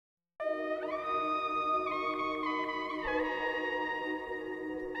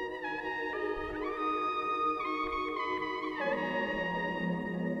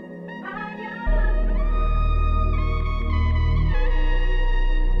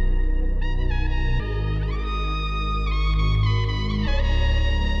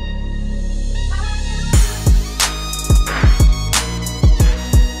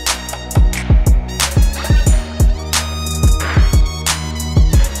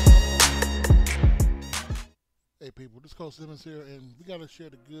people, this is Coach Simmons here, and we got to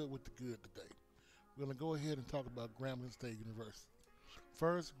share the good with the good today. We're going to go ahead and talk about Grambling State University.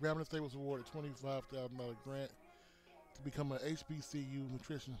 First, Grambling State was awarded a $25,000 grant to become an HBCU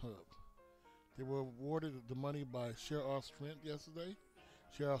nutrition hub. They were awarded the money by Share Our Strength yesterday.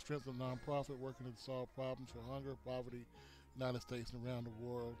 Share Our Strength is a nonprofit working to solve problems for hunger, poverty, in the United States and around the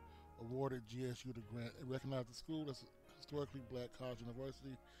world. Awarded GSU the grant. It recognized the school as a historically black college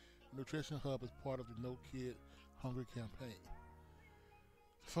university. The nutrition hub is part of the No Kid Hungry campaign.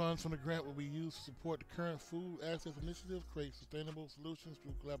 Funds from the grant will be used to support the current food access initiative, create sustainable solutions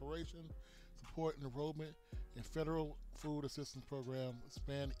through collaboration, support enrollment in federal food assistance programs,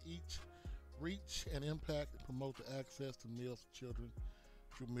 expand each reach and impact, and promote the access to meals for children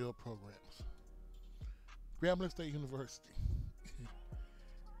through meal programs. Grambling State University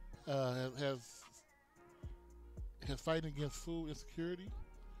has fighting against food insecurity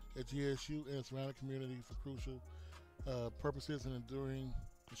at GSU and its surrounding community for crucial purposes and ensuring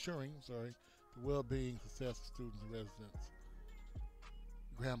the well-being and success of students and residents.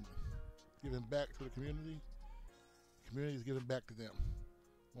 Grambling, giving back to the community is giving back to them.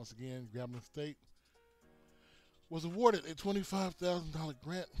 Once again, Grambling State was awarded a $25,000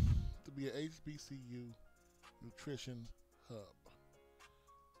 grant to be an HBCU nutrition hub.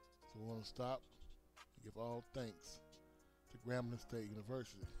 So we want to stop and give all thanks to Grambling State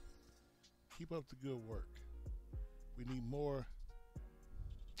University. Keep up the good work. We need more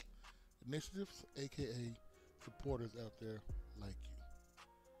initiatives, aka supporters out there like you.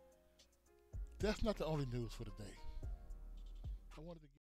 That's not the only news for today. I wanted to